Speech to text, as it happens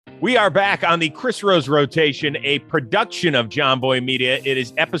We are back on the Chris Rose Rotation, a production of John Boy Media. It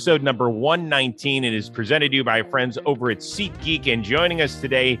is episode number 119. It is presented to you by our friends over at SeatGeek. And joining us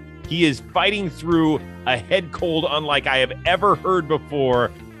today, he is fighting through a head cold unlike I have ever heard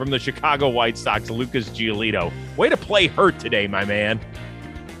before from the Chicago White Sox, Lucas Giolito. Way to play hurt today, my man.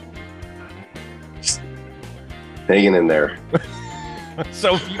 Hanging in there.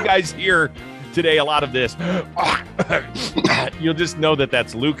 So if you guys hear today a lot of this, you'll just know that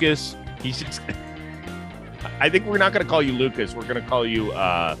that's Lucas. He's just, I think we're not going to call you Lucas. We're going to call you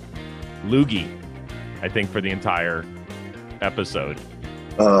Loogie, I think, for the entire episode.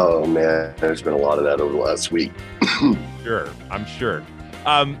 Oh, man. There's been a lot of that over the last week. Sure. I'm sure.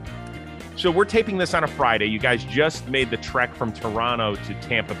 So we're taping this on a Friday. You guys just made the trek from Toronto to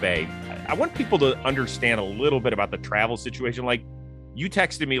Tampa Bay. I want people to understand a little bit about the travel situation. Like, you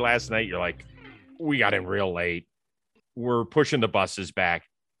texted me last night. You're like, we got in real late. We're pushing the buses back.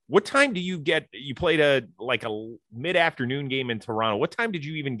 What time do you get? You played a mid-afternoon game in Toronto. What time did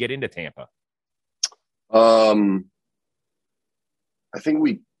you even get into Tampa? I think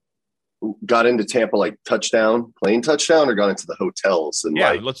we got into Tampa like plane touchdown, or got into the hotels. And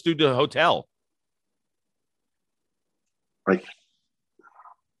yeah, let's do the hotel. Like,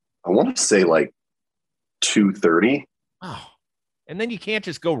 I want to say like 2:30. Oh, and then you can't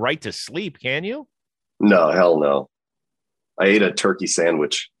just go right to sleep, can you? No, hell no. I ate a turkey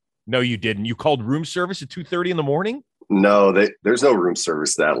sandwich. No, you didn't. You called room service at 2:30 in the morning? No, there's no room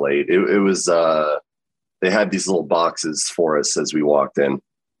service that late. It was they had these little boxes for us as we walked in.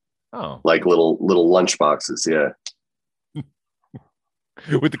 Oh, like little lunch boxes, yeah.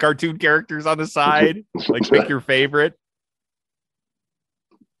 With the cartoon characters on the side, like pick your favorite.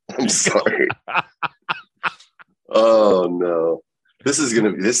 I'm sorry. Oh no. This is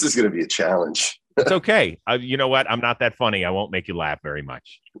gonna be a challenge. It's okay. You know what? I'm not that funny. I won't make you laugh very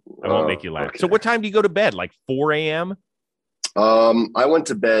much. I won't make you laugh. Okay. So what time do you go to bed? Like 4 a.m.? I went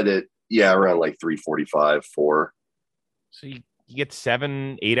to bed at around like 3:45, 4. So you get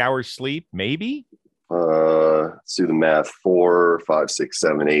 7-8 hours sleep, maybe? Let's do the math. 4, 5, 6,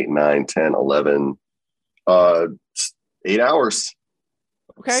 7, 8, 9, 10, 11. 8 hours.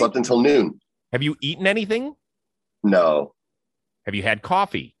 Okay. Slept until noon. Have you eaten anything? No. Have you had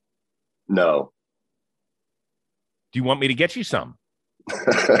coffee? No. Do you want me to get you some?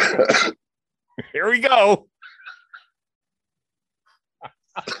 Here we go.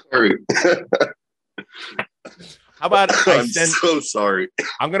 Sorry. How about I'm so sorry.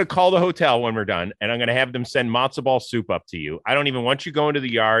 I'm going to call the hotel when we're done, and I'm going to have them send matzo ball soup up to you. I don't even want you going to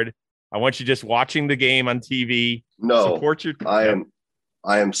the yard. I want you just watching the game on TV. No, support your.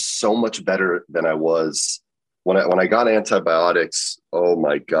 I am so much better than I was when I got antibiotics. Oh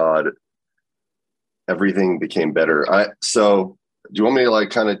my God. Everything became better. So do you want me to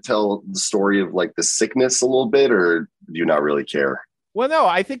like kind of tell the story of like the sickness a little bit, or do you not really care? Well, no,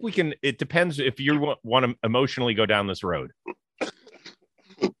 I think we can. It depends if you want to emotionally go down this road.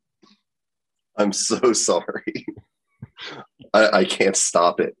 I'm so sorry. I can't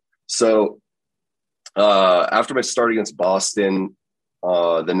stop it. So after my start against Boston,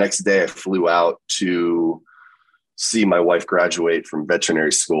 the next day I flew out to see my wife graduate from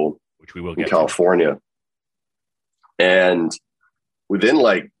veterinary school, which we will get in California. And within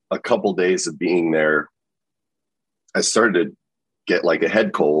like a couple days of being there, I started to get like a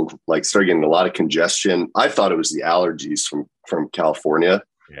head cold, like started getting a lot of congestion. I thought it was the allergies from California.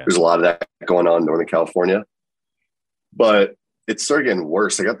 Yeah. There's a lot of that going on in Northern California, but it started getting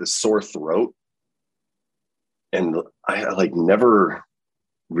worse. I got this sore throat, and I like never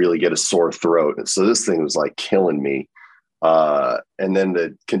really get a sore throat. So this thing was like killing me. And then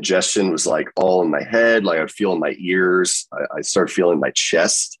the congestion was like all in my head. Like I'd feel in my ears. I started feeling my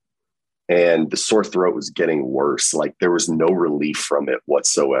chest, and the sore throat was getting worse. Like there was no relief from it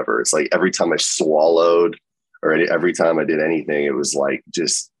whatsoever. It's like every time I swallowed or every time I did anything, it was like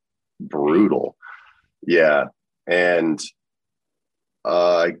just brutal. Yeah. And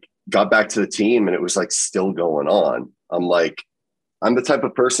I got back to the team, and it was like still going on. I'm the type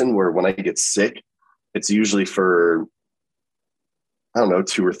of person where when I get sick, it's usually for, I don't know,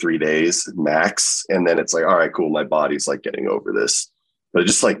 2 or 3 days max. And then it's like, all right, cool. My body's like getting over this, but it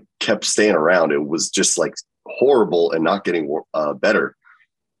just like kept staying around. It was just like horrible and not getting better.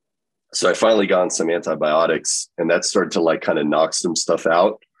 So I finally got on some antibiotics, and that started to like kind of knock some stuff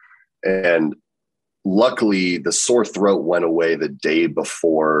out. And luckily the sore throat went away the day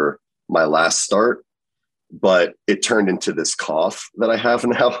before my last start, but it turned into this cough that I have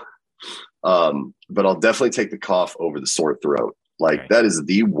now. But I'll definitely take the cough over the sore throat. Like that is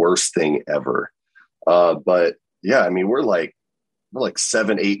the worst thing ever. But yeah, I mean, we're like we're like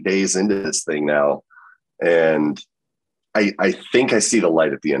 7-8 days into this thing now. And I think I see the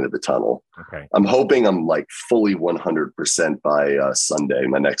light at the end of the tunnel. Okay. I'm hoping I'm like fully 100% by Sunday,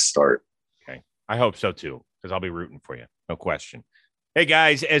 my next start. Okay. I hope so too, because I'll be rooting for you. No question. Hey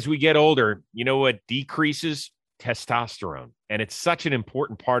guys, as we get older, you know what decreases? Testosterone. And it's such an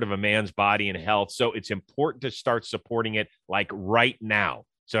important part of a man's body and health. So it's important to start supporting it like right now.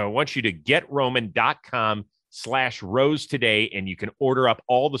 So I want you to getroman.com/rose today, and you can order up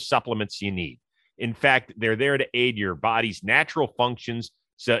all the supplements you need. In fact, they're there to aid your body's natural functions.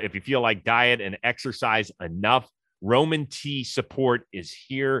 So if you feel like diet and exercise enough, Roman T support is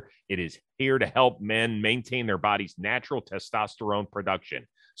here. It is here to help men maintain their body's natural testosterone production.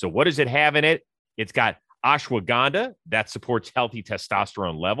 So what does it have in it? It's got ashwagandha that supports healthy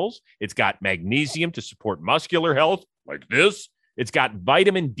testosterone levels. It's got magnesium to support muscular health, like this. It's got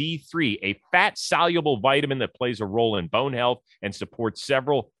vitamin D3, a fat-soluble vitamin that plays a role in bone health and supports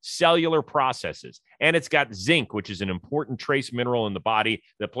several cellular processes. And it's got zinc, which is an important trace mineral in the body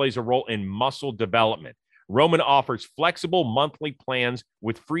that plays a role in muscle development. Roman offers flexible monthly plans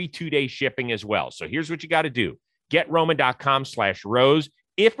with free 2-day shipping as well. So here's what you got to do. GetRoman.com/rose.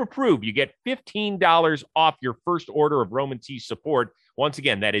 If approved, you get $15 off your first order of Roman T support. Once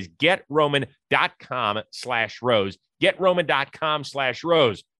again, that is GetRoman.com/rose.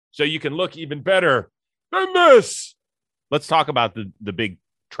 GetRoman.com/rose. So you can look even better than this. Let's talk about the big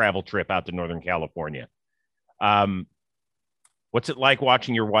travel trip out to Northern California. What's it like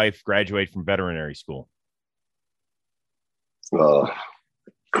watching your wife graduate from veterinary school?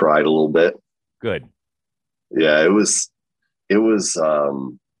 Cried a little bit. Good. Yeah, it was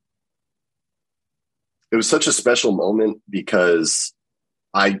such a special moment because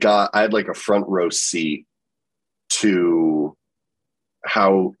I had like a front row seat to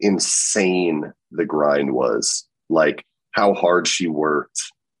how insane the grind was, like how hard she worked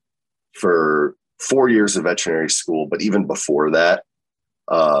for 4 years of veterinary school, but even before that,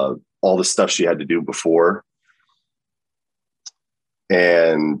 all the stuff she had to do before.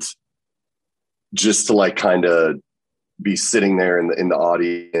 And just to like kind of be sitting there in the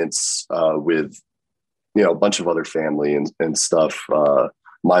audience with, you know, a bunch of other family and stuff.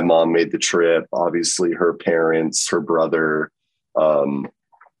 My mom made the trip, obviously her parents, her brother,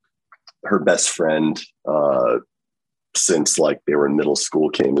 her best friend, since like they were in middle school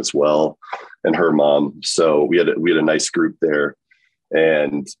came as well, and her mom. So we had a nice group there,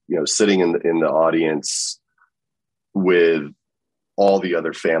 and, you know, sitting in the audience with all the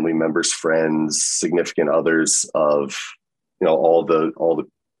other family members, friends, significant others of, you know, all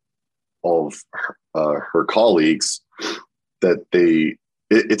of her colleagues, that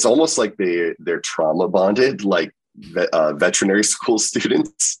it's almost like they're trauma bonded, like veterinary school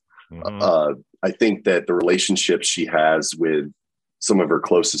students. Mm-hmm. I think that the relationships she has with some of her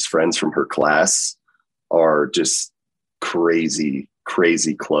closest friends from her class are just crazy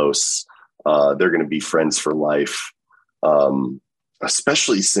close. They're going to be friends for life.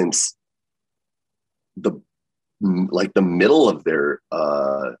 Especially since the middle of their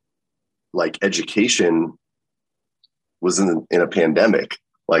education was in a pandemic,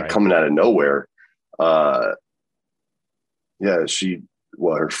 like right. Coming out of nowhere. Her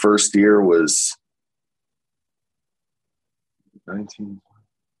first year was 19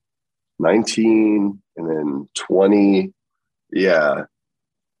 and then 20. Yeah.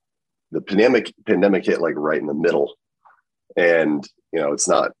 The pandemic hit like right in the middle. And, you know, it's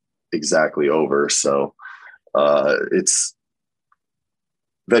not exactly over. So it's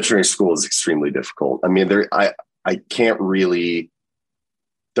veterinary school is extremely difficult. I mean, there aren't really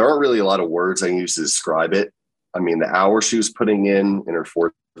a lot of words I can use to describe it. I mean, the hours she was putting in her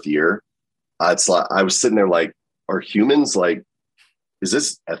fourth year, it's like, I was sitting there like, are humans like, is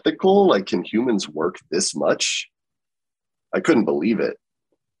this ethical? Like, can humans work this much? I couldn't believe it.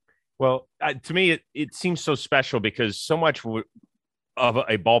 Well, to me, it seems so special because so much of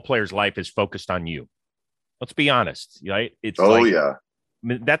a ball player's life is focused on you. Let's be honest, right? It's yeah. I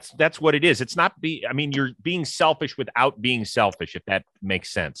mean, that's what it is. It's not you're being selfish without being selfish, if that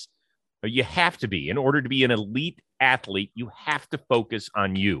makes sense. But you have to be. In order to be an elite athlete, you have to focus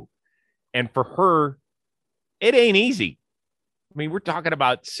on you. And for her, it ain't easy. I mean, we're talking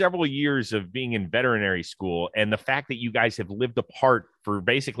about several years of being in veterinary school, and the fact that you guys have lived apart for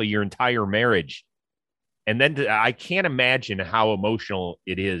basically your entire marriage. And then I can't imagine how emotional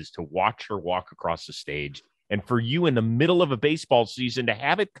it is to watch her walk across the stage. And for you in the middle of a baseball season to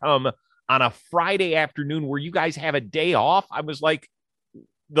have it come on a Friday afternoon where you guys have a day off. I was like,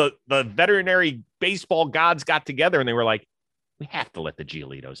 the veterinary baseball gods got together and they were like, we have to let the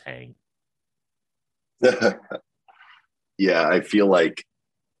Giolitos hang. yeah, I feel like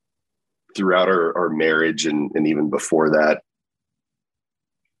throughout our marriage and even before that,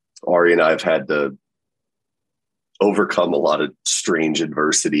 Ari and I have had to overcome a lot of strange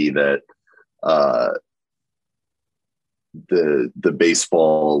adversity that uh, the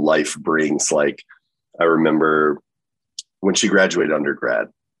baseball life brings. Like I remember when she graduated undergrad,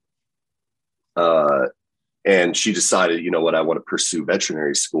 uh, and she decided, you know what, I want to pursue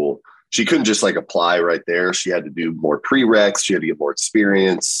veterinary school. She couldn't just like apply right there. She had to do more prereqs. She had to get more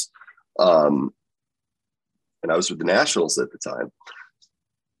experience. Um, and I was with the Nationals at the time.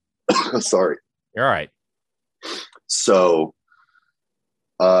 Sorry. You're all right. So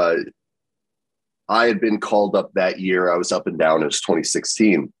I had been called up that year. I was up and down. It was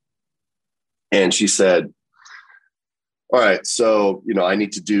 2016. And she said, all right, so, you know, I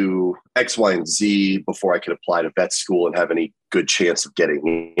need to do X, Y, and Z before I can apply to vet school and have any good chance of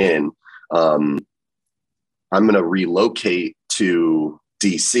getting in. I'm going to relocate to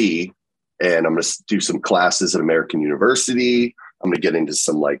DC and I'm going to do some classes at American University. I'm going to get into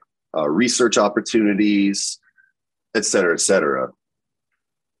some like research opportunities, et cetera, et cetera.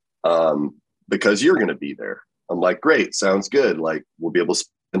 Because you're going to be there. I'm like, great, sounds good. Like we'll be able to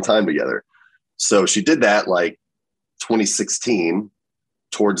spend time together. So she did that like 2016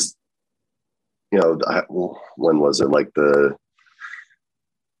 towards, you know, when was it? Like I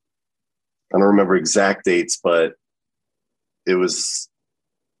don't remember exact dates, but it was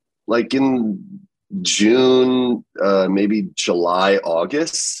like in June, maybe July,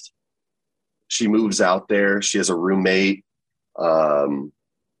 August. She moves out there. She has a roommate. I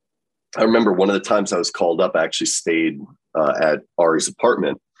remember one of the times I was called up, I actually stayed at Ari's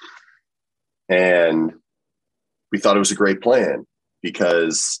apartment. And we thought it was a great plan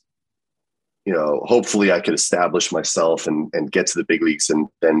because, you know, hopefully I could establish myself and get to the big leagues. And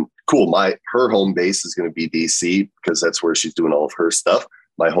then cool, her home base is going to be DC because that's where she's doing all of her stuff.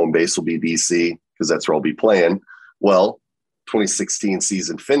 My home base will be DC because that's where I'll be playing. Well, 2016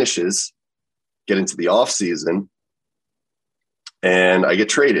 season finishes, get into the off season, and I get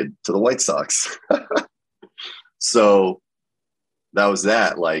traded to the White Sox. So that was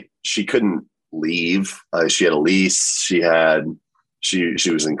that. Like she couldn't leave. She had a lease. She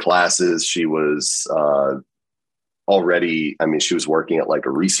was in classes. She was already, I mean, she was working at like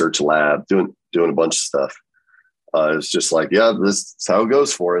a research lab, doing a bunch of stuff. It's just like, yeah, this is how it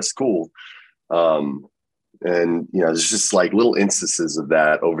goes for us. Cool. And, you know, there's just like little instances of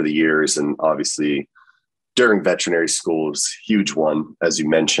that over the years. And obviously during veterinary school, it was a huge one, as you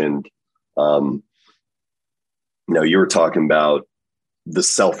mentioned. You know, you were talking about the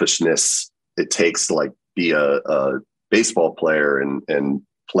selfishness it takes to like be a baseball player and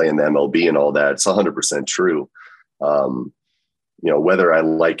play in the MLB and all that. It's 100% true. You know, whether I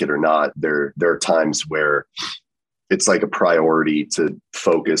like it or not, there are times where it's like a priority to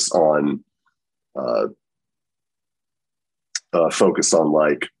focus on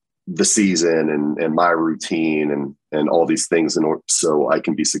like the season and my routine and all these things in order so I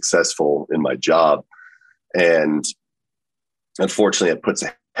can be successful in my job. And unfortunately, it puts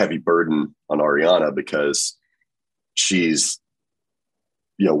a heavy burden on Ariana because she's,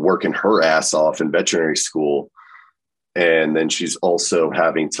 you know, working her ass off in veterinary school. And then she's also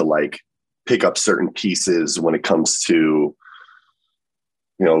having to like pick up certain pieces when it comes to,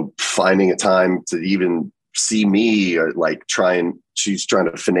 you know, finding a time to even see me or like she's trying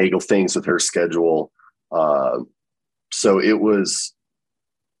to finagle things with her schedule. So it was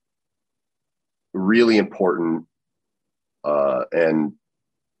really important. And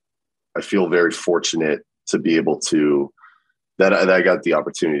I feel very fortunate to be able to, that I got the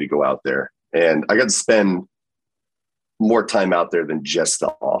opportunity to go out there and I got to spend more time out there than just the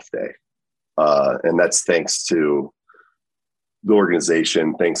off day. And that's thanks to the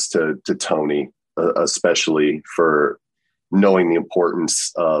organization, thanks to Tony, especially for knowing the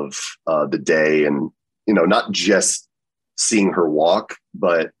importance of the day and, you know, not just seeing her walk,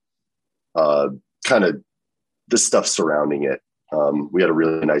 but kind of the stuff surrounding it. We had a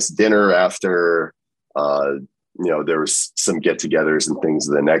really nice dinner after, you know, there was some get-togethers and things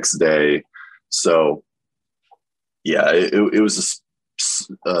the next day. So yeah, it was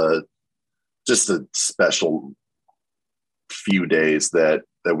just a special few days that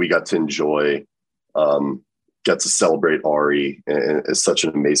we got to enjoy, got to celebrate Ari, and it's such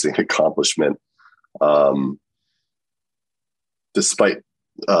an amazing accomplishment. Despite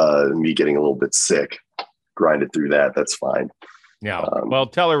me getting a little bit sick, grinded through that. That's fine. Yeah. Well,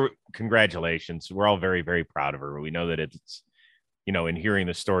 tell her congratulations. We're all very, very proud of her. We know that it's, you know, in hearing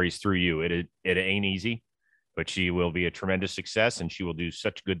the stories through you, it ain't easy, but she will be a tremendous success and she will do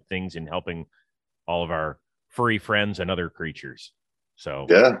such good things in helping all of our furry friends and other creatures. So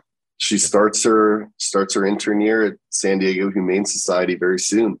yeah, she starts her intern year at San Diego Humane Society very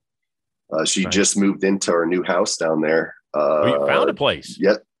soon. She nice. just moved into our new house down there. You found a place.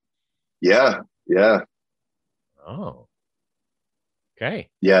 Yeah. Oh, okay.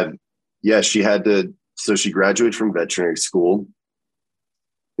 Yeah. She had to. So she graduated from veterinary school.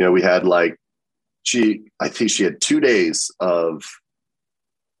 We had I think she had 2 days of.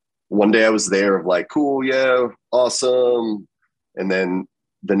 One day I was there of like, cool, yeah, awesome, and then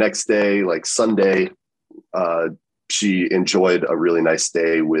the next day, like Sunday, she enjoyed a really nice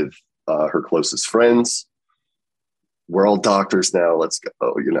day with her closest friends. We're all doctors now. Let's go.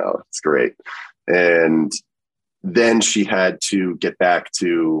 It's great. And then she had to get back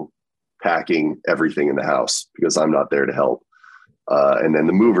to packing everything in the house because I'm not there to help. And then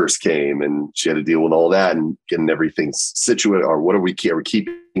the movers came and she had to deal with all that and getting everything situated. Or what are we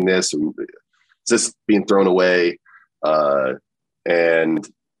keeping this? And is this being thrown away? And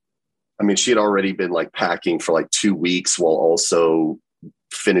I mean, she had already been like packing for like 2 weeks while also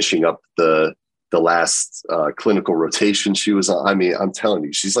finishing up the last clinical rotation she was on. I mean, I'm telling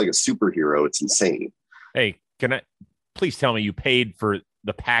you, she's like a superhero. It's insane. Hey, can I please tell me you paid for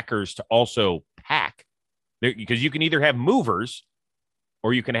the packers to also pack? Because you can either have movers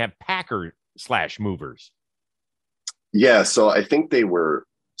or you can have packer/movers. Yeah. So I think they were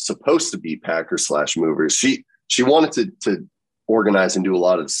supposed to be packer/movers. She wanted to organize and do a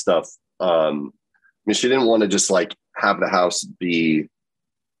lot of stuff. I mean, she didn't want to just like have the house be.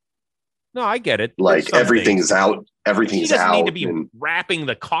 No, I get it. Like everything's out. Everything's she doesn't out. Need to be wrapping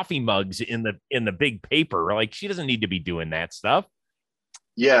the coffee mugs in the big paper. Like she doesn't need to be doing that stuff.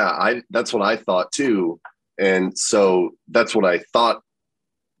 Yeah, that's what I thought too. And so that's what I thought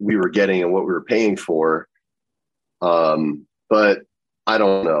we were getting and what we were paying for. But I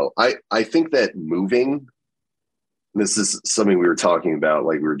don't know. I think that moving, this is something we were talking about,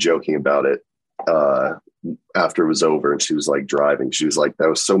 like we were joking about it after it was over and she was like driving. She was like, that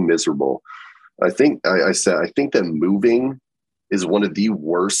was so miserable. I think that moving is one of the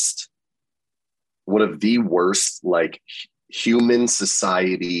worst like human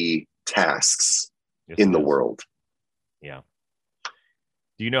society tasks in the world. Yeah.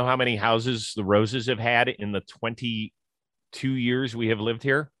 Do you know how many houses the Roses have had in the 22 years we have lived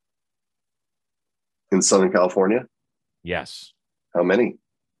here? In Southern California? Yes. How many?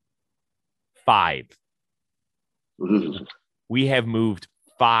 5. Ooh. We have moved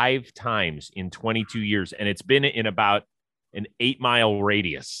 5 times in 22 years, and it's been in about an 8-mile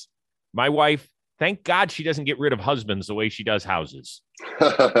radius. My wife, thank God she doesn't get rid of husbands the way she does houses.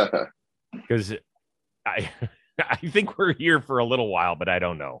 Because I think we're here for a little while, but I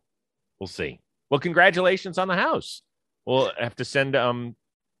don't know. We'll see. Well, congratulations on the house. We'll have to send, I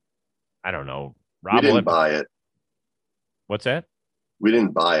don't know. Rob, we didn't buy it. What's that? We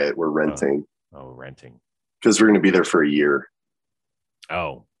didn't buy it. We're renting. Renting. Because we're going to be there for a year.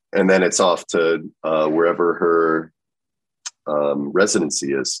 Oh. And then it's off to wherever her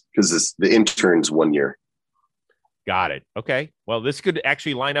residency is, because the intern's 1 year. Got it. Okay. Well, this could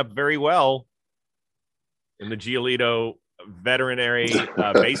actually line up very well in the Giolito veterinary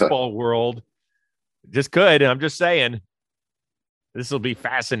baseball world. Just could. I'm just saying. This will be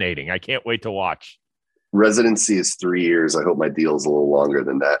fascinating. I can't wait to watch. Residency is 3 years. I hope my deal's a little longer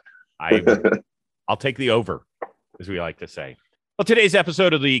than that. I'll take the over, as we like to say. Well, today's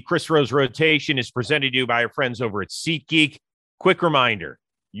episode of the Chris Rose Rotation is presented to you by our friends over at SeatGeek. Quick reminder,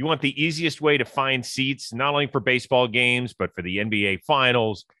 you want the easiest way to find seats, not only for baseball games, but for the NBA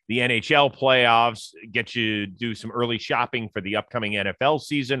Finals, the NHL playoffs, get you to do some early shopping for the upcoming NFL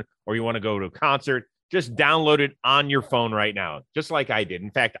season, or you want to go to a concert, just download it on your phone right now, just like I did.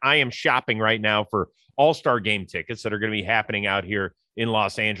 In fact, I am shopping right now for All-Star game tickets that are going to be happening out here in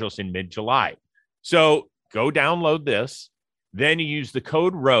Los Angeles in mid-July. So go download this. Then you use the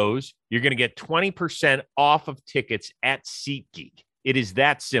code ROSE. You're going to get 20% off of tickets at SeatGeek. It is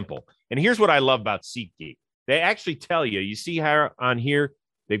that simple. And here's what I love about SeatGeek. They actually tell you, you see how on here,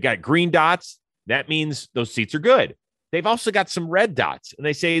 they've got green dots. That means those seats are good. They've also got some red dots. And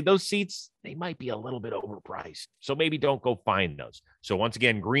they say those seats, they might be a little bit overpriced. So maybe don't go find those. So once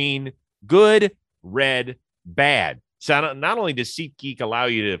again, green, good, red, bad. So not only does SeatGeek allow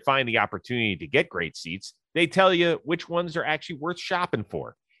you to find the opportunity to get great seats, they tell you which ones are actually worth shopping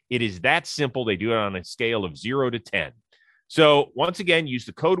for. It is that simple. They do it on a scale of 0 to 10. So once again, use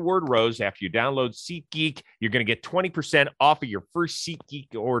the code word ROSE after you download SeatGeek. You're going to get 20% off of your first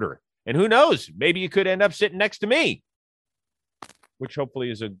SeatGeek order. And who knows, maybe you could end up sitting next to me, which hopefully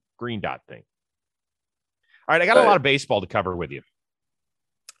is a green dot thing. All right, I got a lot of baseball to cover with you.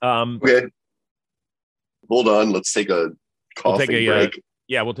 Okay. hold on. Let's take a coughing break.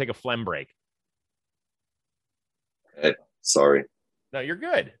 We'll take a phlegm break. Hey, sorry. No, you're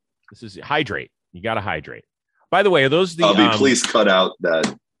good. This is hydrate. You got to hydrate. By the way, are those the? Please cut out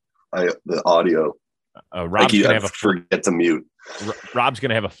the audio. Rob's gonna have forget to mute. Rob's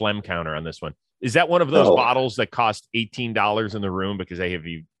gonna have a phlegm counter on this one. Is that one of those bottles that cost $18 in the room because they have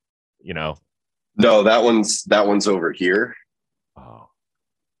you know? No, that one's over here. Oh,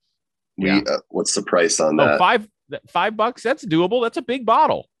 yeah. What's the price on that? $5. That's doable. That's a big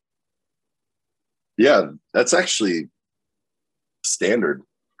bottle. Yeah, that's actually standard.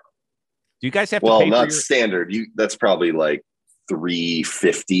 Do you guys have to pay? Well, not standard. That's probably like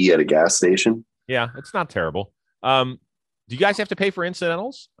 $3.50 at a gas station. Yeah, it's not terrible. Do you guys have to pay for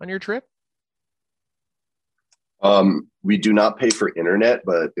incidentals on your trip? We do not pay for internet,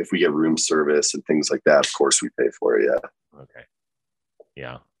 but if we get room service and things like that, of course we pay for it. Yeah. Okay.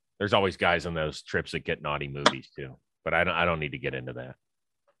 Yeah. There's always guys on those trips that get naughty movies too, but I don't need to get into that.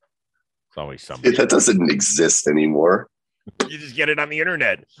 It's always something that doesn't exist anymore. You just get it on the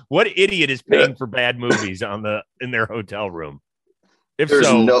internet. What idiot is paying for bad movies in their hotel room?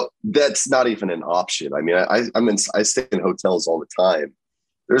 That's not even an option. I mean, I stay in hotels all the time.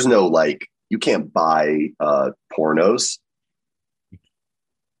 There's no you can't buy pornos.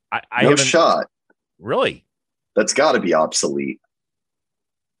 I no shot. Really? That's got to be obsolete.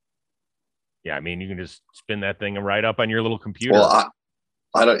 Yeah, I mean, you can just spin that thing right up on your little computer. Well,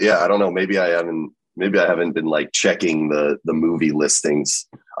 I don't know. Maybe I haven't been checking the movie listings.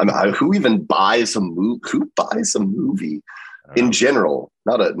 Who even buys a movie? Who buys a movie in general?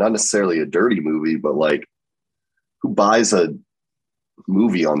 Not necessarily a dirty movie, but who buys a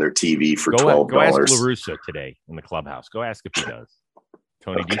movie on their TV for $12? Go ask LaRusso today in the clubhouse. Go ask if he does.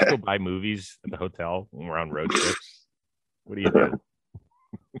 Tony, do you still buy movies at the hotel when we're on road trips? What do you do?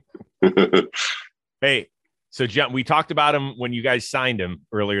 Hey, so John, we talked about him when you guys signed him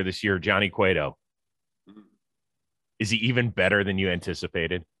earlier this year, Johnny Cueto. Is he even better than you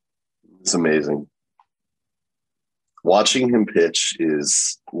anticipated? It's amazing. Watching him pitch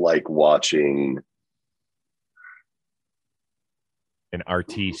is like watching an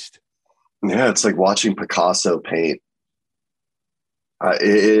artiste. Yeah, it's like watching Picasso paint. It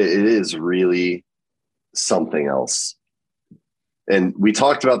is really something else. And we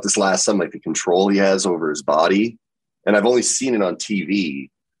talked about this last time, the control he has over his body. And I've only seen it on TV.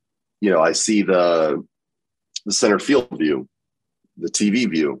 I see the center field view, the TV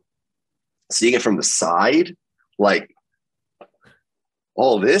view. Seeing it from the side,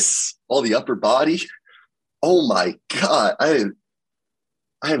 all the upper body. Oh my God. I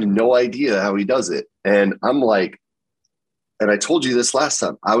have no idea how he does it. And I'm and I told you this last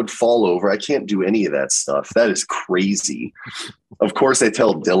time, I would fall over. I can't do any of that stuff. That is crazy. Of course, I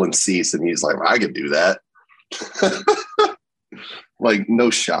tell Dylan Cease, and he's like, I could do that.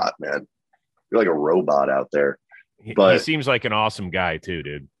 No shot, man. You're like a robot out there. But he seems like an awesome guy too,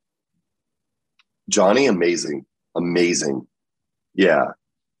 dude. Johnny, amazing. Yeah.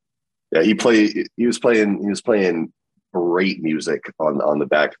 He was playing great music on the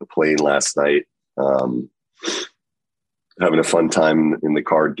back of the plane last night. Having a fun time in the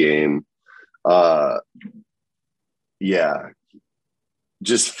card game. Yeah.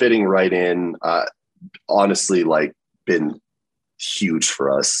 Just fitting right in. Honestly, been huge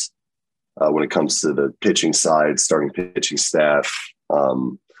for us when it comes to the pitching side, starting pitching staff.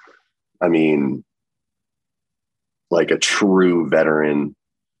 I mean, a true veteran.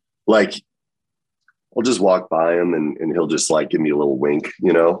 I'll just walk by him and he'll just give me a little wink,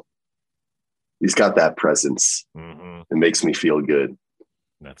 He's got that presence. Mm-hmm. It makes me feel good.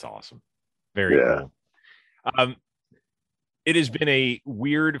 That's awesome. Very cool. It has been a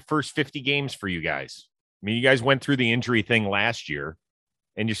weird first 50 games for you guys. I mean, you guys went through the injury thing last year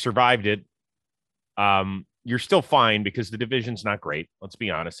and you survived it. You're still fine because the division's not great. Let's be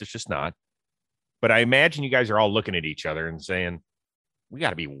honest. It's just not. But I imagine you guys are all looking at each other and saying, we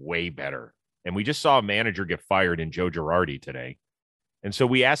got to be way better. And we just saw a manager get fired in Joe Girardi today. And so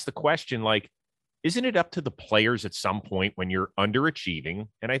we asked the question, isn't it up to the players at some point when you're underachieving?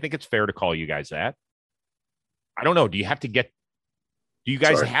 And I think it's fair to call you guys that. I don't know. Do you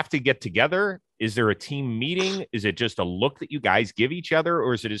guys have to get together? Is there a team meeting? Is it just a look that you guys give each other?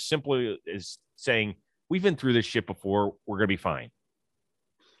 Or is it as simple as saying, we've been through this shit before, we're going to be fine?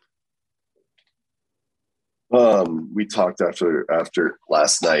 We talked after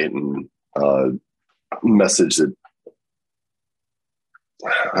last night and message that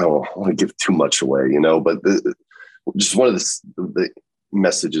I don't want to give too much away, but just one of the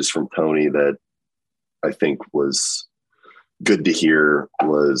messages from Tony that I think was good to hear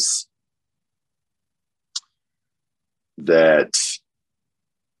was that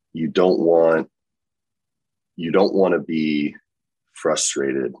you don't want to be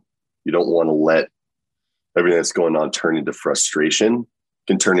frustrated. You don't want to let everything that's going on turn into frustration. It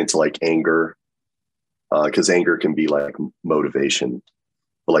can turn into like anger, because anger can be like motivation,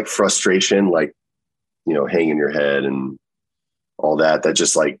 but like frustration, like, hanging your head and all that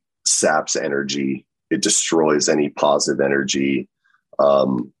just like saps energy. It destroys any positive energy.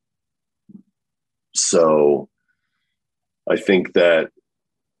 So I think that,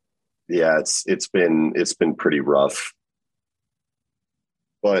 yeah, it's been pretty rough,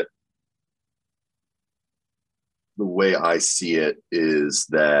 but the way I see it is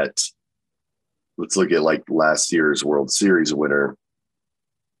that, let's look at like last year's World Series winner.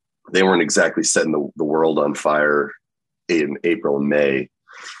 They weren't exactly setting the world on fire in April and May.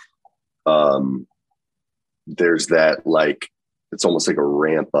 There's that, like, it's almost like a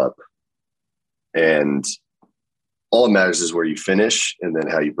ramp up, and all that matters is where you finish and then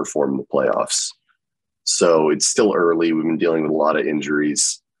how you perform in the playoffs. So it's still early. We've been dealing with a lot of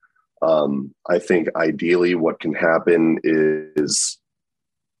injuries. I think ideally what can happen is,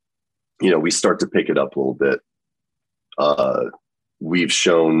 we start to pick it up a little bit. We've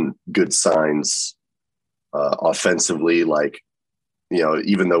shown good signs offensively, like,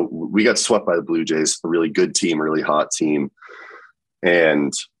 even though we got swept by the Blue Jays, a really good team, a really hot team.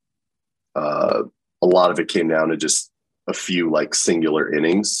 And a lot of it came down to just a few like singular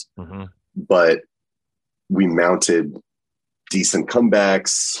innings, but we mounted decent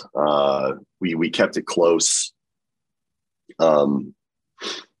comebacks. We kept it close in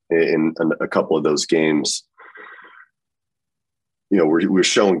a couple of those games. We're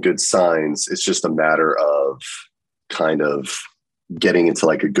showing good signs. It's just a matter of kind of getting into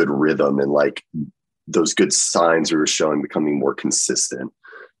like a good rhythm, and like those good signs we were showing becoming more consistent,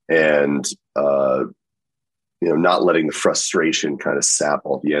 and not letting the frustration kind of sap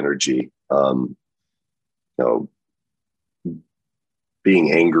all the energy.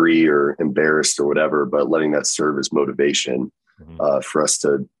 Being angry or embarrassed or whatever, but letting that serve as motivation for us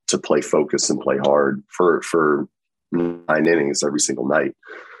to play focus and play hard for 9 innings every single night.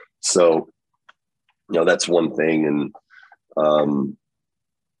 So, that's one thing. And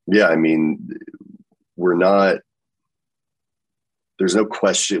yeah, I mean, there's no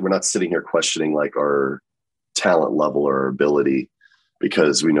question. We're not sitting here questioning like our talent level or our ability,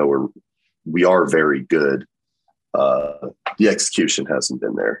 because we know we are very good. The execution hasn't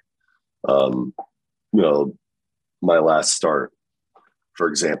been there. My last start, for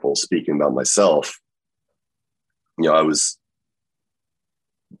example, speaking about myself, I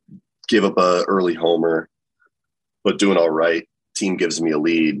gave up a early homer, but doing all right. Team gives me a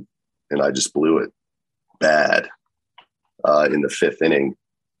lead, and I just blew it bad in the 5th inning.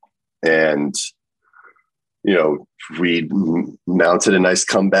 And, we mounted a nice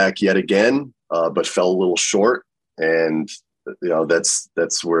comeback yet again, but fell a little short. And,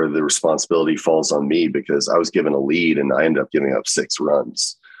 that's where the responsibility falls on me, because I was given a lead and I ended up giving up 6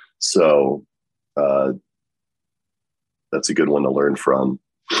 runs. So that's a good one to learn from.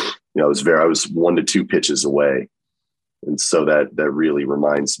 I was 1 to 2 pitches away. And so that really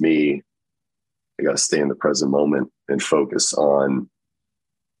reminds me, I got to stay in the present moment and focus on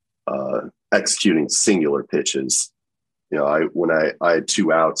executing singular pitches. When I had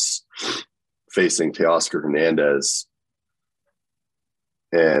 2 outs facing Teoscar Hernandez,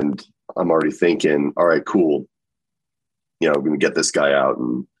 and I'm already thinking, all right, cool. I'm going to get this guy out,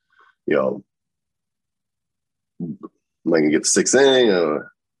 and, am I going to get the 6th inning?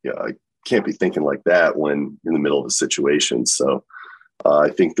 I can't be thinking like that when in the middle of a situation. So I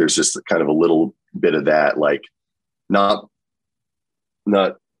think there's just kind of a little bit of that, like not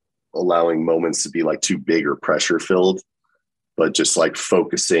allowing moments to be like too big or pressure filled, but just like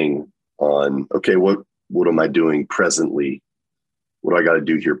focusing on, okay, what am I doing presently? What do I got to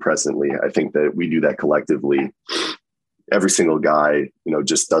do here presently? I think that we do that collectively. Every single guy,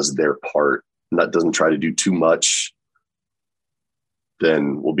 just does their part, doesn't try to do too much,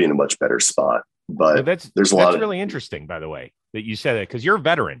 then we'll be in a much better spot. But there's a lot. That's really interesting, by the way, that you said that, because you're a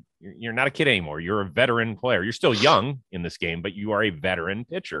veteran. You're not a kid anymore. You're a veteran player. You're still young in this game, but you are a veteran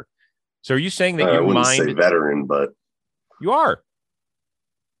pitcher. So are you saying that I wouldn't say veteran, but you are?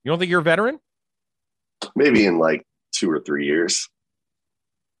 You don't think you're a veteran? Maybe in like 2 or 3 years.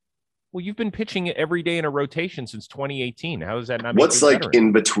 Well, you've been pitching every day in a rotation since 2018. How does that not? What's like veteran?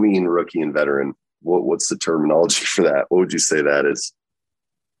 In between rookie and veteran? What's the terminology for that? What would you say that is?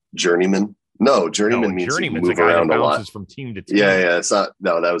 Journeyman? No, journeyman means you move around a lot. From team to team. Yeah. It's not.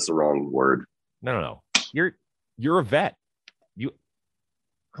 No, that was the wrong word. No. You're a vet.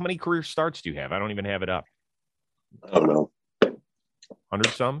 How many career starts do you have? I don't even have it up. I don't know. 100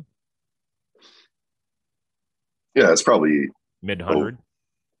 some? Yeah, it's probably Mid 100?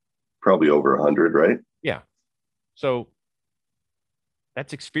 Probably over 100, right? Yeah. So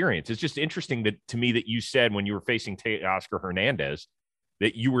that's experience. It's just interesting that to me that you said when you were facing Oscar Hernandez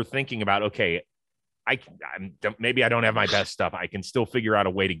that you were thinking about, okay, maybe I don't have my best stuff. I can still figure out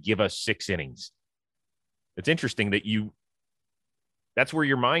a way to give us 6 innings. It's interesting that that's where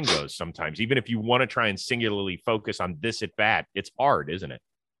your mind goes sometimes. Even if you want to try and singularly focus on this at bat, it's hard, isn't it?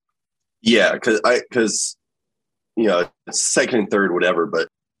 Yeah, because it's second and third, whatever. But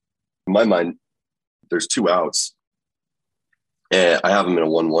in my mind, there's 2 outs, and I have them in a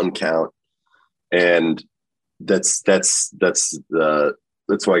 1-1 count, and that's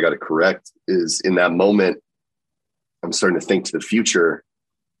what I got to correct. Is in that moment, I'm starting to think to the future.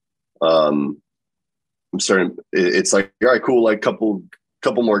 It's like, all right, cool, like couple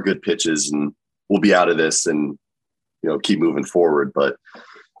more good pitches and we'll be out of this and, keep moving forward. But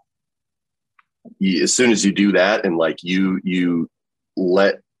as soon as you do that and like you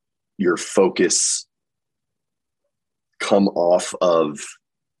let your focus come off of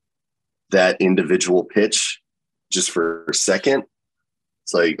that individual pitch just for a second,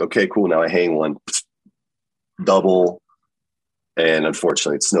 it's like, okay, cool. Now I hang one, double. And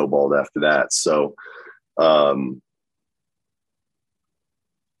unfortunately it snowballed after that. So,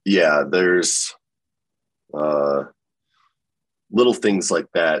 yeah, there's little things like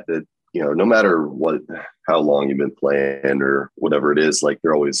that, no matter how long you've been playing or whatever it is, like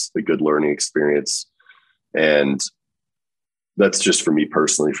they're always a good learning experience. And that's just for me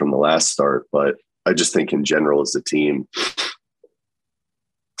personally from the last start. But I just think in general as a team,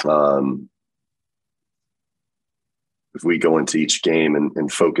 if we go into each game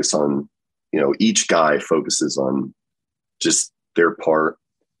and focus on, each guy focuses on just their part,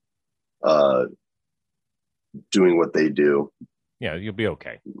 doing what they do. Yeah, you'll be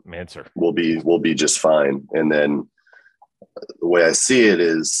okay. Answer. We'll be just fine. And then the way I see it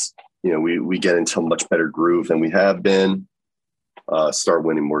is, we get into a much better groove than we have been, start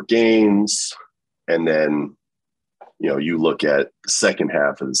winning more games. And then, you look at the second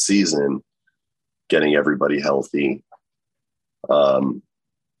half of the season, getting everybody healthy,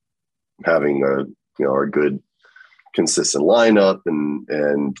 having a good consistent lineup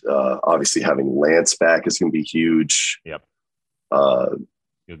and obviously having Lance back is going to be huge. Yep.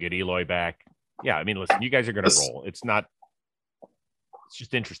 You'll get Eloy back. Yeah. I mean, listen, you guys are going to roll. It's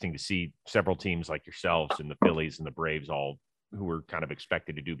just interesting to see several teams like yourselves and the Phillies and the Braves, all who were kind of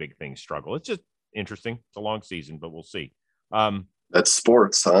expected to do big things, struggle. It's just interesting. It's a long season, but we'll see. That's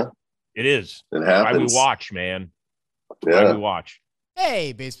sports, huh? It is. It happens. Why we watch, man. Yeah. Why we watch.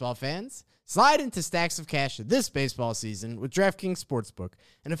 Hey, baseball fans. Slide into stacks of cash this baseball season with DraftKings Sportsbook,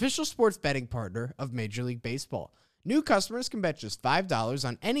 an official sports betting partner of Major League Baseball. New customers can bet just $5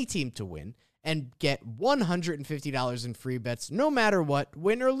 on any team to win and get $150 in free bets no matter what,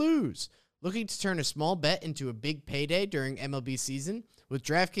 win or lose. Looking to turn a small bet into a big payday during MLB season? With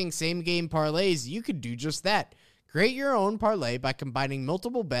DraftKings same-game parlays, you could do just that. Create your own parlay by combining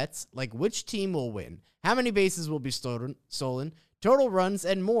multiple bets like which team will win, how many bases will be stolen, total runs,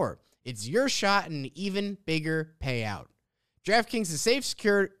 and more. It's your shot at an even bigger payout. DraftKings is safe,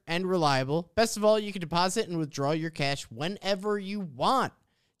 secure, and reliable. Best of all, you can deposit and withdraw your cash whenever you want.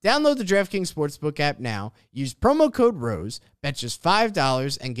 Download the DraftKings Sportsbook app now. Use promo code ROSE, bet just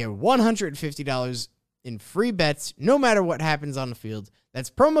 $5, and get $150 in free bets no matter what happens on the field. That's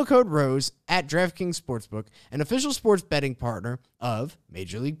promo code ROSE at DraftKings Sportsbook, an official sports betting partner of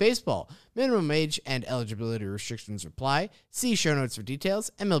Major League Baseball. Minimum age and eligibility restrictions apply. See show notes for details.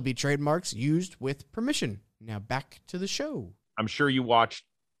 MLB trademarks used with permission. Now back to the show. I'm sure you watched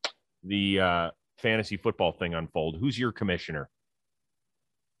the fantasy football thing unfold. Who's your commissioner?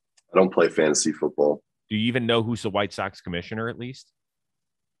 I don't play fantasy football. Do you even know who's the White Sox commissioner at least?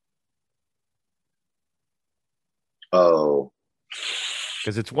 Oh.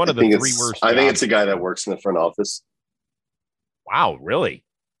 Because it's one of the 3 worst. I think it's a guy that works in the front office. Wow, really?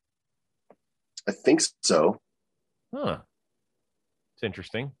 I think so. Huh. It's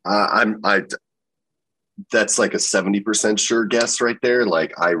interesting. That's like a 70% sure guess right there.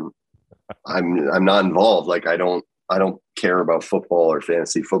 Like I'm not involved. Like I don't care about football or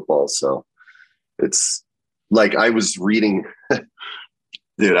fantasy football. So it's like I was reading,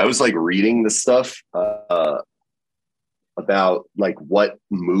 dude, I was like reading the stuff about like what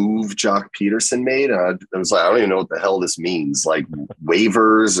move Jock Peterson made. And I was like, I don't even know what the hell this means. Like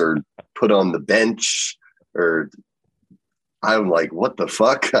waivers or put on the bench, or I'm like, what the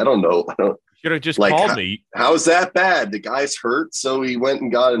fuck? I don't know. Should have just like, called me. How's that bad? The guy's hurt, so he went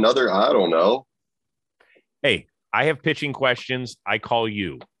and got another. I don't know. Hey, I have pitching questions. I call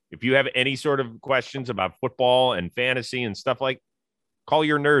you. If you have any sort of questions about football and fantasy and stuff like, call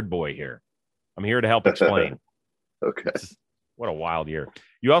your nerd boy here. I'm here to help explain. Okay. What a wild year.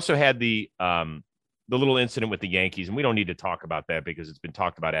 You also had the little incident with the Yankees, and we don't need to talk about that because it's been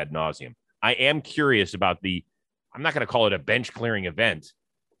talked about ad nauseum. I am curious about I'm not going to call it a bench clearing event,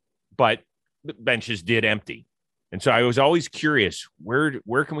 but the benches did empty. And so I was always curious,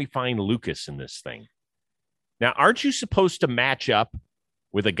 where can we find Lucas in this thing? Now, aren't you supposed to match up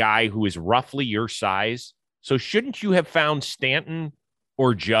with a guy who is roughly your size? So shouldn't you have found Stanton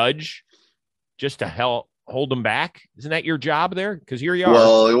or Judge just to hold them back? Isn't that your job there? Because here you are.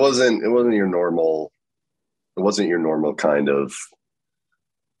 Well, it wasn't your normal kind of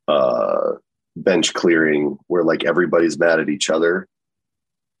bench clearing where like everybody's mad at each other.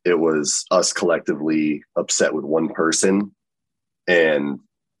 It was us collectively upset with one person and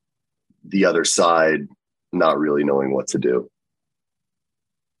the other side not really knowing what to do.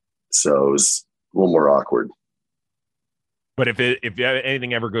 So it was a little more awkward. But if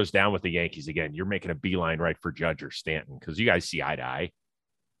anything ever goes down with the Yankees again, you're making a beeline right for Judge or Stanton because you guys see eye to eye.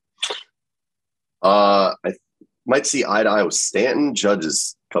 I might see eye to eye with Stanton. Judge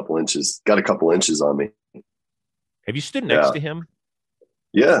is got a couple inches on me. Have you stood next to him?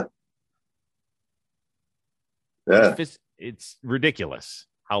 Yeah. Yeah. It's ridiculous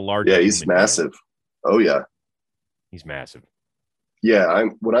how large. Yeah, he's massive. Oh yeah. He's massive. Yeah,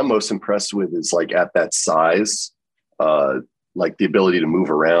 what I'm most impressed with is like at that size, like the ability to move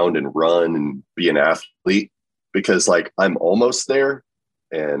around and run and be an athlete, because like I'm almost there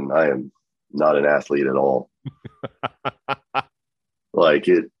and I am not an athlete at all. Like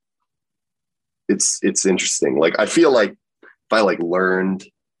it's interesting. Like I feel like if I like learned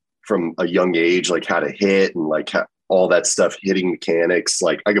from a young age, like how to hit and like all that stuff, hitting mechanics,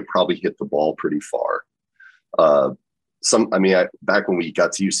 like I could probably hit the ball pretty far. Back when we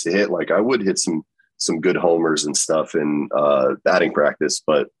got to used to hit, like I would hit some good homers and stuff in batting practice,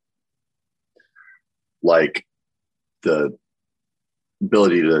 but like the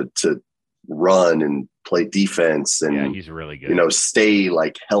ability to run and play defense and he's really good. Stay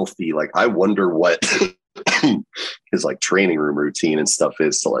like healthy. Like I wonder what his like training room routine and stuff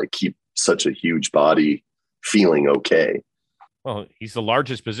is to like keep such a huge body feeling okay. Well, he's the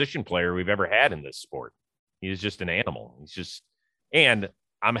largest position player we've ever had in this sport. He is just an animal. And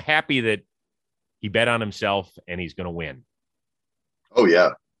I'm happy that he bet on himself and he's going to win. Oh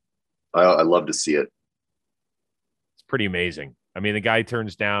yeah. I love to see it. It's pretty amazing. I mean, the guy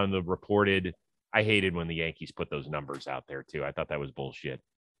turns down the reported. I hated when the Yankees put those numbers out there too. I thought that was bullshit.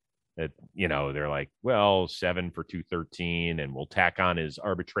 That, they're like, well, 7 for 213 and we'll tack on his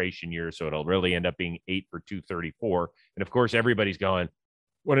arbitration year. So it'll really end up being 8 for 234. And of course, everybody's going,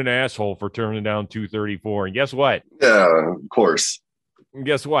 what an asshole for turning down 234. And guess what? Yeah, of course. And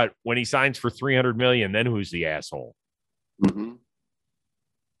guess what? When he signs for $300 million, then who's the asshole? Mm-hmm.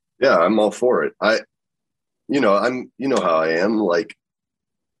 Yeah, I'm all for it. How I am. Like,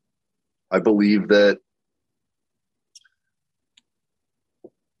 I believe that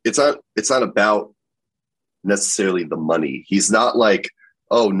it's not about necessarily the money. He's not like,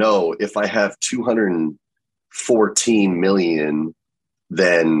 oh no, if I have 214 million,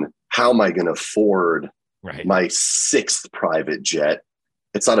 then how am I going to afford my 6th private jet?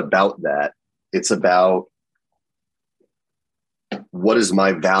 It's not about that. It's about what is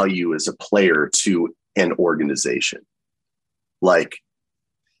my value as a player to an organization. Like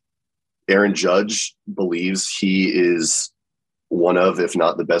Aaron Judge believes he is one of, if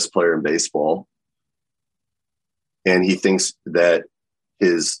not the best player in baseball. And he thinks that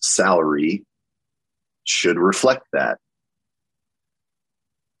his salary should reflect that.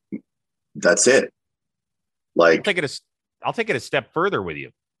 That's it. Like, I'll take it a step further with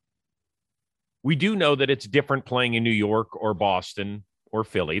you. We do know that it's different playing in New York or Boston or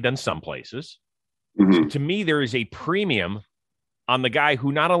Philly than some places. Mm-hmm. So to me, there is a premium on the guy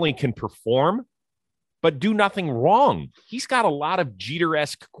who not only can perform, but do nothing wrong. He's got a lot of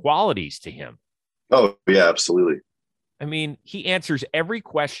Jeter-esque qualities to him. Oh, yeah, absolutely. I mean, he answers every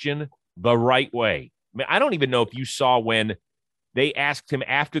question the right way. I mean, I don't even know if you saw when they asked him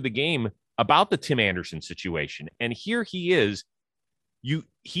after the game about the Tim Anderson situation. And here he is.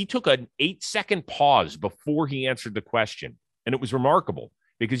 He took an 8-second pause before he answered the question. And it was remarkable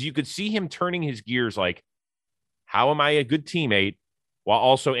because you could see him turning his gears like, how am I a good teammate while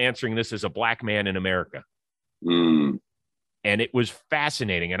also answering this as a black man in America? Mm. And it was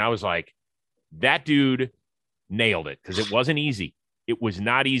fascinating. And I was like, that dude nailed it because it wasn't easy. It was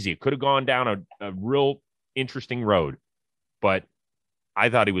not easy. It could have gone down a real interesting road, but I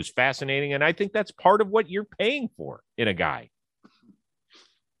thought he was fascinating, and I think that's part of what you're paying for in a guy.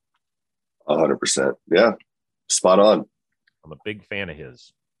 100%. Yeah, spot on. I'm a big fan of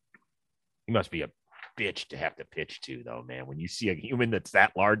his. He must be a bitch to have to pitch to, though, man. When you see a human that's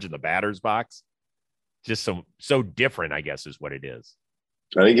that large in the batter's box, just so different, I guess, is what it is.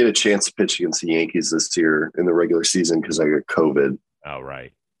 I didn't get a chance to pitch against the Yankees this year in the regular season because I got COVID. Oh,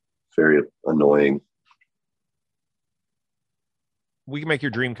 right. Very annoying. We can make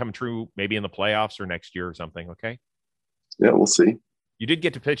your dream come true maybe in the playoffs or next year or something, okay? Yeah, we'll see. You did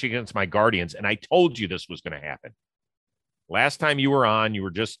get to pitch against my Guardians, and I told you this was going to happen. Last time you were on, you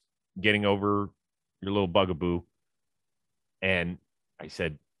were just getting over your little bugaboo. And I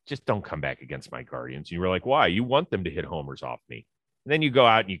said, just don't come back against my Guardians. You were like, why? You want them to hit homers off me. And then you go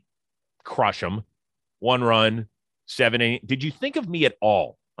out and you crush them. 1 run, 7 innings. Did you think of me at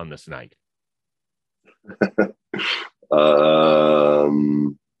all on this night?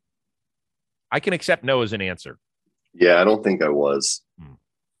 I can accept no as an answer. Yeah, I don't think I was.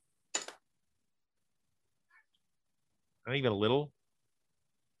 Not even a little?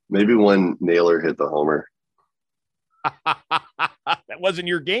 Maybe when Naylor hit the homer. That wasn't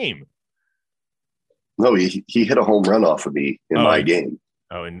your game. No, he hit a home run off of me in my game.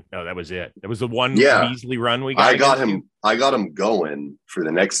 Oh, and no, that was it. That was the one measly run we got. I got him going for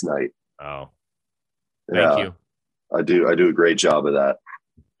the next night. Oh, thank you. I do a great job of that.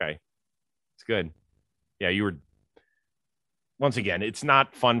 Okay, it's good. Yeah, you were. Once again, it's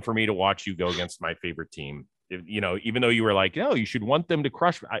not fun for me to watch you go against my favorite team. Even though you were like, no, you should want them to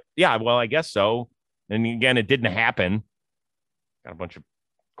crush. Well, I guess so. And again, it didn't happen. Got a bunch of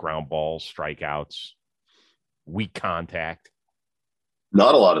ground balls, strikeouts, weak contact.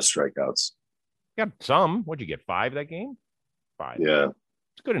 Not a lot of strikeouts. Got some. What'd you get? 5 that game? 5. Yeah,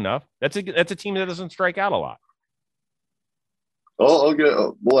 it's good enough. That's a team that doesn't strike out a lot. We'll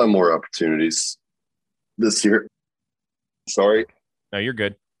have more opportunities this year. Sorry. No, you're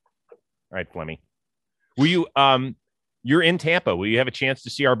good. All right, Flemmy. Will you? You're in Tampa. Will you have a chance to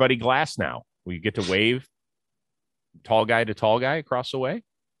see our buddy Glass now? Will you get to wave tall guy to tall guy across the way?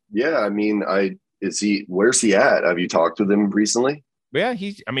 Yeah, I mean, where's he at? Have you talked with him recently? Yeah,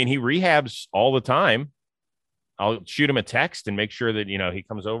 he rehabs all the time. I'll shoot him a text and make sure that, he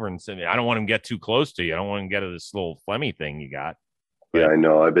comes over and say, I don't want him to get too close to you. I don't want him to get to this little Flemmy thing you got. But, yeah, I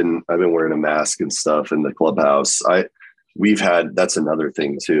know. I've been wearing a mask and stuff in the clubhouse. That's another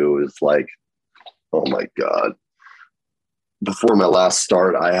thing too, is like, oh my God. Before my last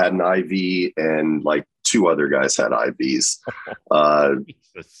start, I had an IV and like 2 other guys had IVs.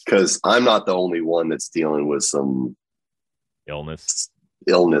 Because I'm not the only one that's dealing with some illness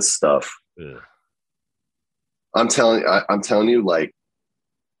stuff. Ugh. I'm telling you, like,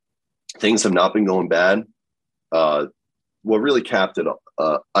 things have not been going bad. What really capped it,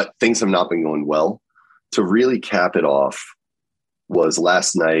 things have not been going well. To really cap it off was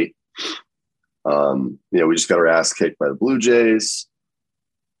last night. We just got our ass kicked by the Blue Jays,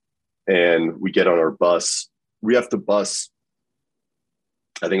 and we get on our bus. We have to bus.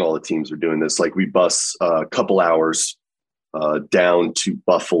 I think all the teams are doing this. Like, we bus a couple hours down to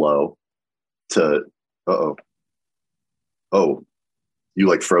Buffalo to. Oh, you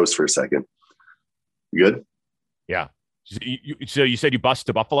like froze for a second. You good? Yeah. So you said you bus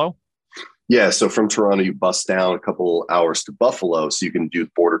to Buffalo? Yeah. So from Toronto, you bus down a couple hours to Buffalo so you can do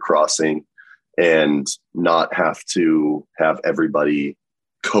border crossing and not have to have everybody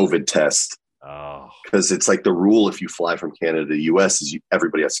COVID test. Oh, because it's like the rule if you fly from Canada to the US is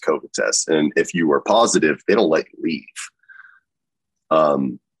everybody has to COVID test. And if you are positive, they don't let you leave.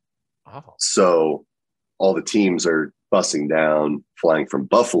 So all the teams are busing down, flying from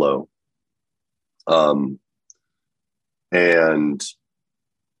Buffalo. And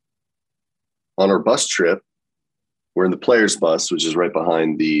on our bus trip, we're in the players' bus, which is right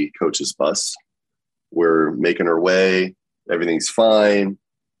behind the coach's bus. We're making our way. Everything's fine.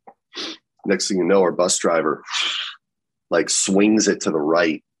 Next thing you know, our bus driver like swings it to the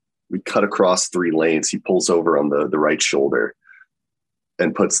right. We cut across 3 lanes. He pulls over on the right shoulder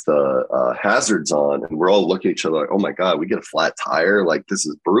and puts the hazards on. And we're all looking at each other like, oh my God, we get a flat tire. Like, this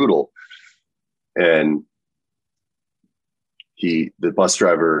is brutal. And the bus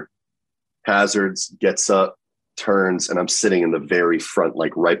driver hazards, gets up, turns, and I'm sitting in the very front,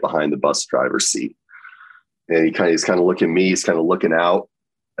 like right behind the bus driver's seat. And he's kind of looking at me. He's kind of looking out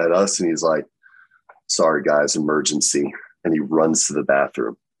at us. And he's like, sorry guys, emergency. And he runs to the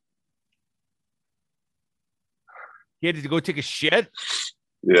bathroom. He had to go take a shit?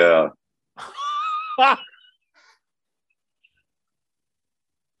 Yeah.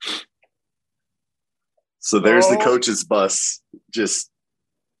 So there's the coach's bus just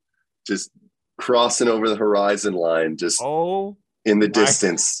just crossing over the horizon line, just in the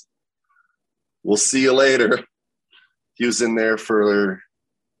distance. We'll see you later. He was in there for,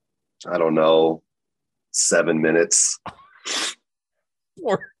 I don't know, 7 minutes.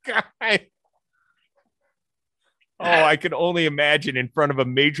 Poor guy. Oh, I can only imagine in front of a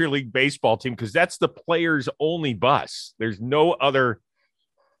Major League Baseball team, because that's the players' only bus. There's no other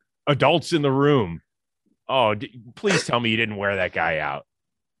adults in the room. Oh, please tell me you didn't wear that guy out.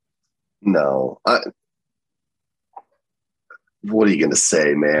 No. What are you going to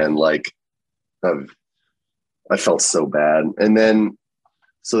say, man? Like, I felt so bad. And then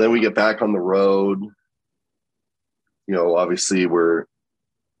we get back on the road. You know, obviously the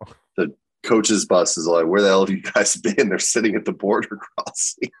coach's bus is like, where the hell have you guys been? They're sitting at the border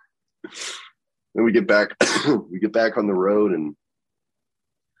crossing. Then we get back on the road, and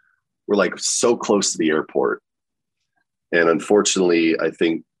we're like so close to the airport. And unfortunately, I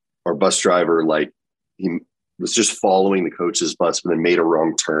think our bus driver, like, he was just following the coach's bus, but then made a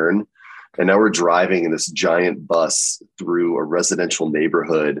wrong turn. And now we're driving in this giant bus through a residential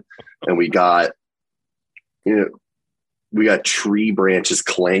neighborhood, and we got tree branches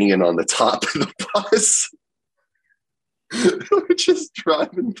clanging on the top of the bus. We're just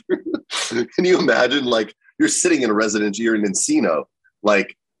driving through. Can you imagine, like, you're sitting in a residential, you're in Encino,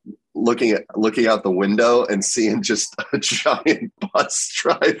 like looking out the window and seeing just a giant bus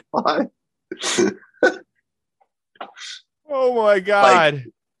drive by. Oh my God.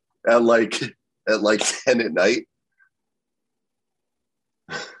 At like 10 at night.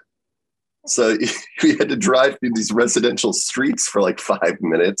 So we had to drive through these residential streets for like 5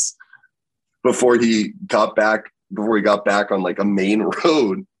 minutes before he got back on like a main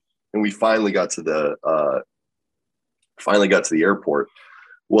road, and we finally got to the airport.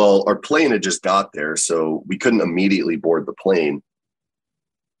 Well, our plane had just got there, so we couldn't immediately board the plane.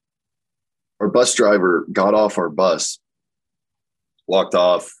 Our bus driver got off our bus, walked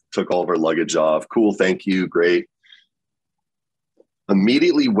off, took all of our luggage off. Cool, thank you, great.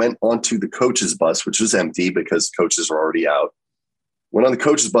 Immediately went onto the coach's bus, which was empty because coaches were already out. Went on the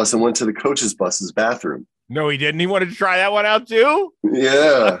coach's bus and went to the coach's bus's bathroom. No, he didn't. He wanted to try that one out too?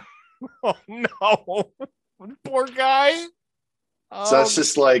 Yeah. Oh, no. Poor guy. So that's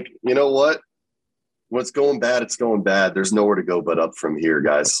just like, you know what? When it's going bad, it's going bad. There's nowhere to go but up from here,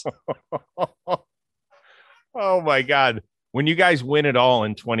 guys. Oh, my God. When you guys win it all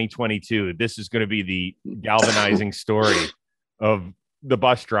in 2022, this is going to be the galvanizing story of the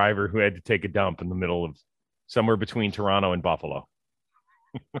bus driver who had to take a dump in the middle of somewhere between Toronto and Buffalo.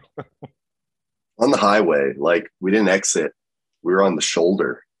 On the highway, like, we didn't exit. We were on the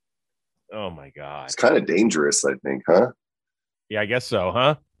shoulder. Oh, my God. It's kind of dangerous, I think, huh? Yeah, I guess so,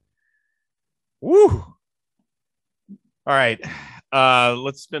 huh? Woo. All right.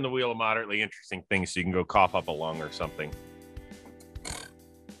 Let's spin the wheel of moderately interesting things so you can go cough up a lung or something.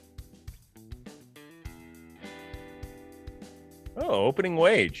 Oh, opening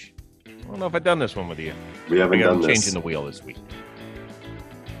wage. I don't know if I've done this one with you. We haven't done this. Changing the wheel this week.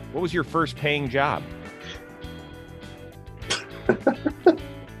 What was your first paying job?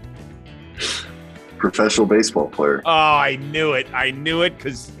 Professional baseball player. Oh, I knew it.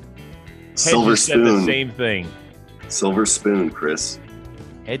 Because Silver said the spoon. same thing. Silver spoon, Chris.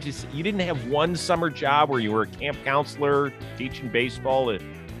 Hedges, you didn't have one summer job where you were a camp counselor teaching baseball to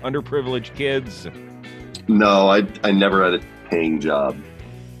underprivileged kids? No, I never had a paying job.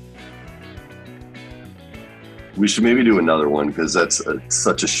 We should maybe do another one because that's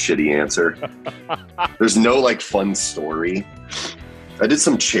such a shitty answer. There's no like fun story. I did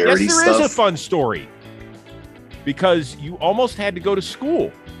some charity stuff. Yes, there is a fun story. Because you almost had to go to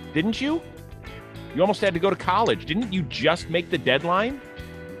school, didn't you? You almost had to go to college. Didn't you just make the deadline?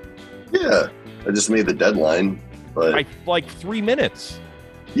 Yeah, I just made the deadline. But by like 3 minutes.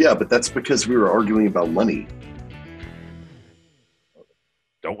 Yeah, but that's because we were arguing about money.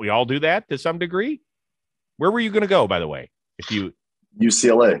 Don't we all do that to some degree? Where were you going to go, by the way?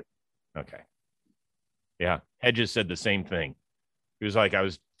 UCLA. Okay. Yeah, Hedges said the same thing. He was like, I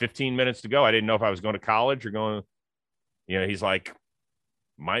was 15 minutes to go. I didn't know if I was going to college or going, he's like,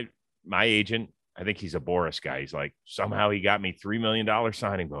 my agent, I think he's a Boris guy. He's like, somehow he got me $3 million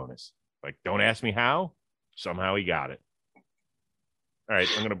signing bonus. Like, don't ask me how. Somehow he got it. All right,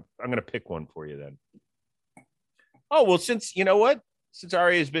 I'm gonna pick one for you then. Oh, well, since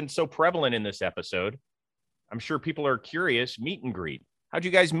Aria has been so prevalent in this episode, I'm sure people are curious. Meet and greet. How'd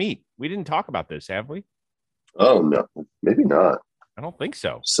you guys meet? We didn't talk about this, have we? Oh no, maybe not. I don't think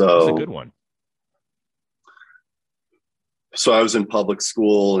so. So that's a good one. So I was in public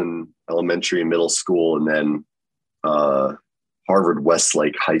school and elementary and middle school, and then high Harvard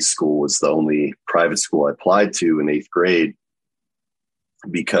Westlake High School was the only private school I applied to in 8th grade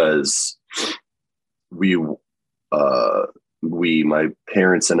because my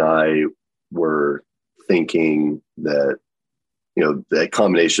parents and I were thinking that, the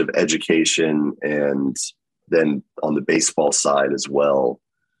combination of education and then on the baseball side as well,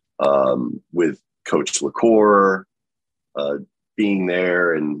 with Coach LaCour being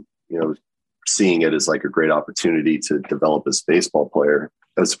there and, seeing it as like a great opportunity to develop as a baseball player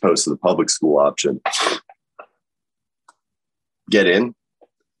as opposed to the public school option. Get in.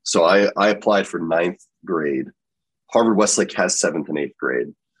 So I applied for 9th grade. Harvard Westlake has 7th and 8th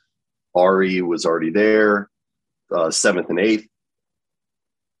grade. Ari was already there, 7th and 8th.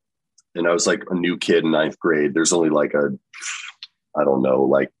 And I was like a new kid in 9th grade. There's only like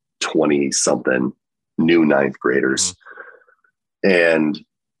 20 something new 9th graders. And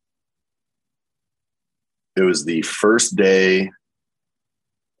it was the first day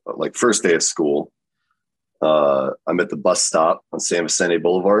of school. I'm at the bus stop on San Vicente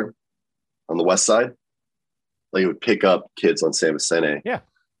Boulevard on the west side. Like, it would pick up kids on San Vicente. Yeah.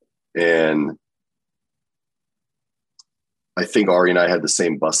 And I think Ari and I had the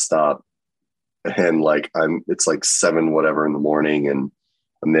same bus stop. And it's like 7 whatever in the morning, and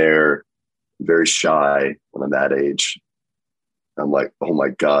I'm there, very shy when I'm that age. I'm like, oh my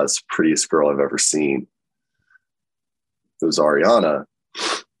God, it's the prettiest girl I've ever seen. It was Ariana.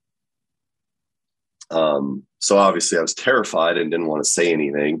 So obviously I was terrified and didn't want to say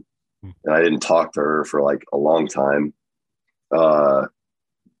anything. And I didn't talk to her for like a long time. But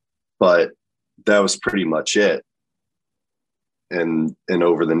that was pretty much it. And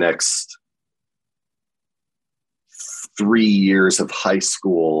over the next 3 years of high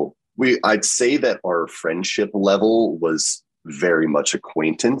school, I'd say that our friendship level was very much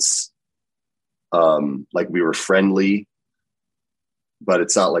acquaintance. Like, we were friendly, but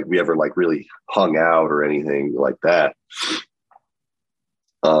it's not like we ever like really hung out or anything like that.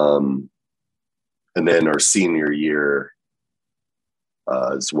 And then our senior year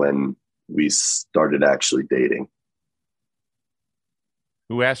is when we started actually dating.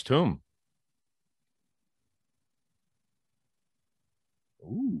 Who asked whom?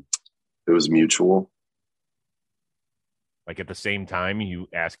 Ooh. It was mutual. Like, at the same time you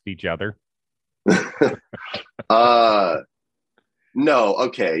asked each other? No.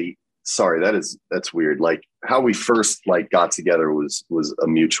 Okay. Sorry. That's weird. Like, how we first got together was a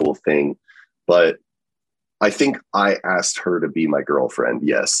mutual thing, but I think I asked her to be my girlfriend.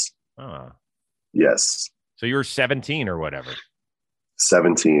 Yes. Yes. So you were 17 or whatever.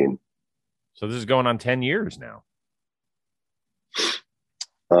 17. So this is going on 10 years now.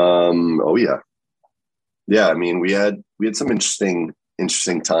 Oh yeah. Yeah. I mean, we had some interesting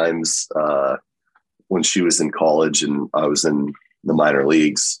times, when she was in college and I was in the minor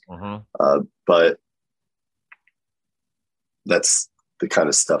leagues. But that's the kind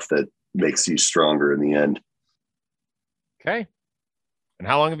of stuff that makes you stronger in the end. Okay. And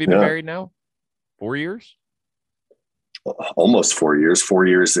how long have you been married now? 4 years? Almost 4 years. 4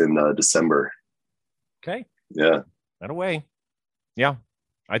 years in December. Okay. Yeah. That away. Yeah.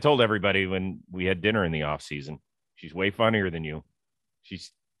 I told everybody when we had dinner in the off season, she's way funnier than you.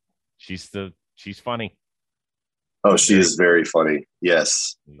 She's funny. Oh, she is very funny.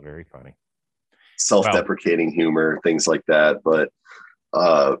 Yes. Very funny. Self-deprecating humor, things like that. But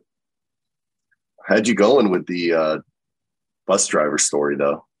how'd you going with the bus driver story,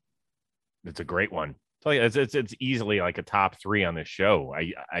 though? It's a great one. Tell you, it's easily like a top 3 on this show.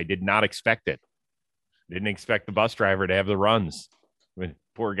 I did not expect it. Didn't expect the bus driver to have the runs.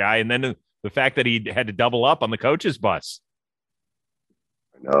 Poor guy. And then the fact that he had to double up on the coach's bus.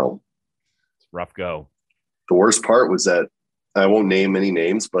 I know. It's rough go. The worst part was that, I won't name any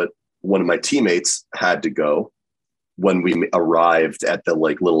names, but one of my teammates had to go when we arrived at the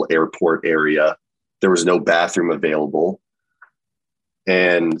little airport area. There was no bathroom available.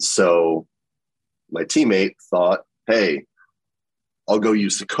 And so my teammate thought, hey, I'll go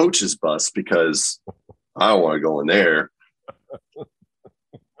use the coach's bus because I don't want to go in there.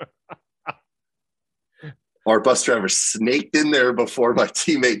 Our bus driver snaked in there before my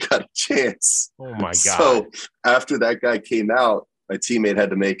teammate got a chance. Oh, my God. So after that guy came out, my teammate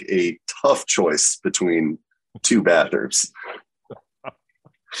had to make a tough choice between 2 bathrooms.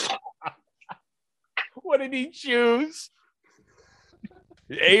 What did he choose?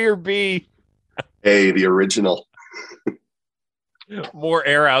 A or B? A, the original. More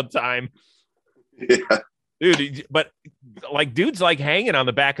air out time. Yeah. Dude, but dudes like hanging on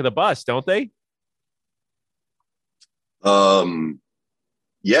the back of the bus, don't they?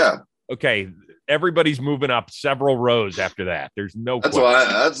 Yeah. Okay. everybody's moving up several rows after that. There's no That's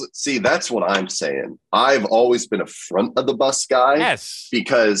question. that's what I'm saying. I've always been a front of the bus guy. Yes.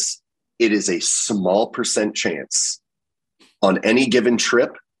 Because it is a small percent chance on any given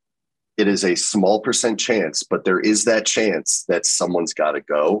trip. It is a small percent chance, but there is that chance that someone's got to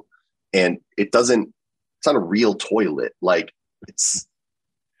go. And it's not a real toilet. Like it's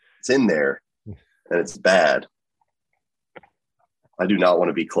in there and it's bad. I do not want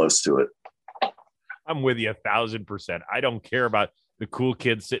to be close to it. I'm with you 1,000%. I don't care about the cool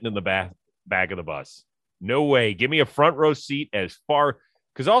kids sitting in the back of the bus. No way. Give me a front row seat as far.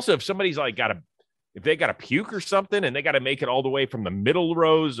 Because also if somebody's like if they got to puke or something and they got to make it all the way from the middle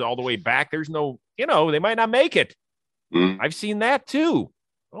rows all the way back, there's no, they might not make it. I've seen that too.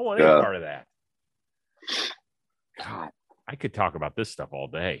 I don't want any part of that. God, I could talk about this stuff all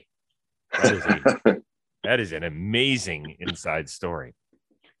day. That is an amazing inside story.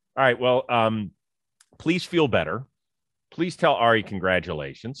 All right. Well, please feel better. Please tell Ari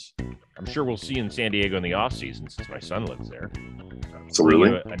congratulations. I'm sure we'll see you in San Diego in the off season since my son lives there.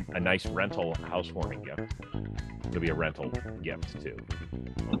 Absolutely. A nice rental housewarming gift. It'll be a rental gift too.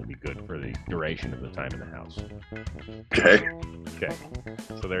 It'll be good for the duration of the time in the house. Okay.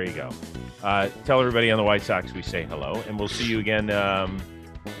 So there you go. Tell everybody on the White Sox we say hello, and we'll see you again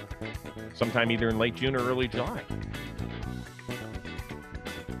sometime either in late June or early July.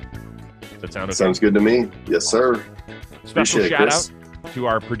 Does that sound okay? Sounds good to me. Yes, sir. Special shout out to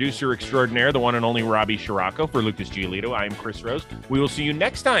our producer extraordinaire, the one and only Robbie Scirocco. For Lucas Giolito, I am Chris Rose. We will see you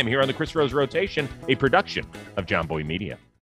next time here on the Chris Rose Rotation, a production of John Boy Media.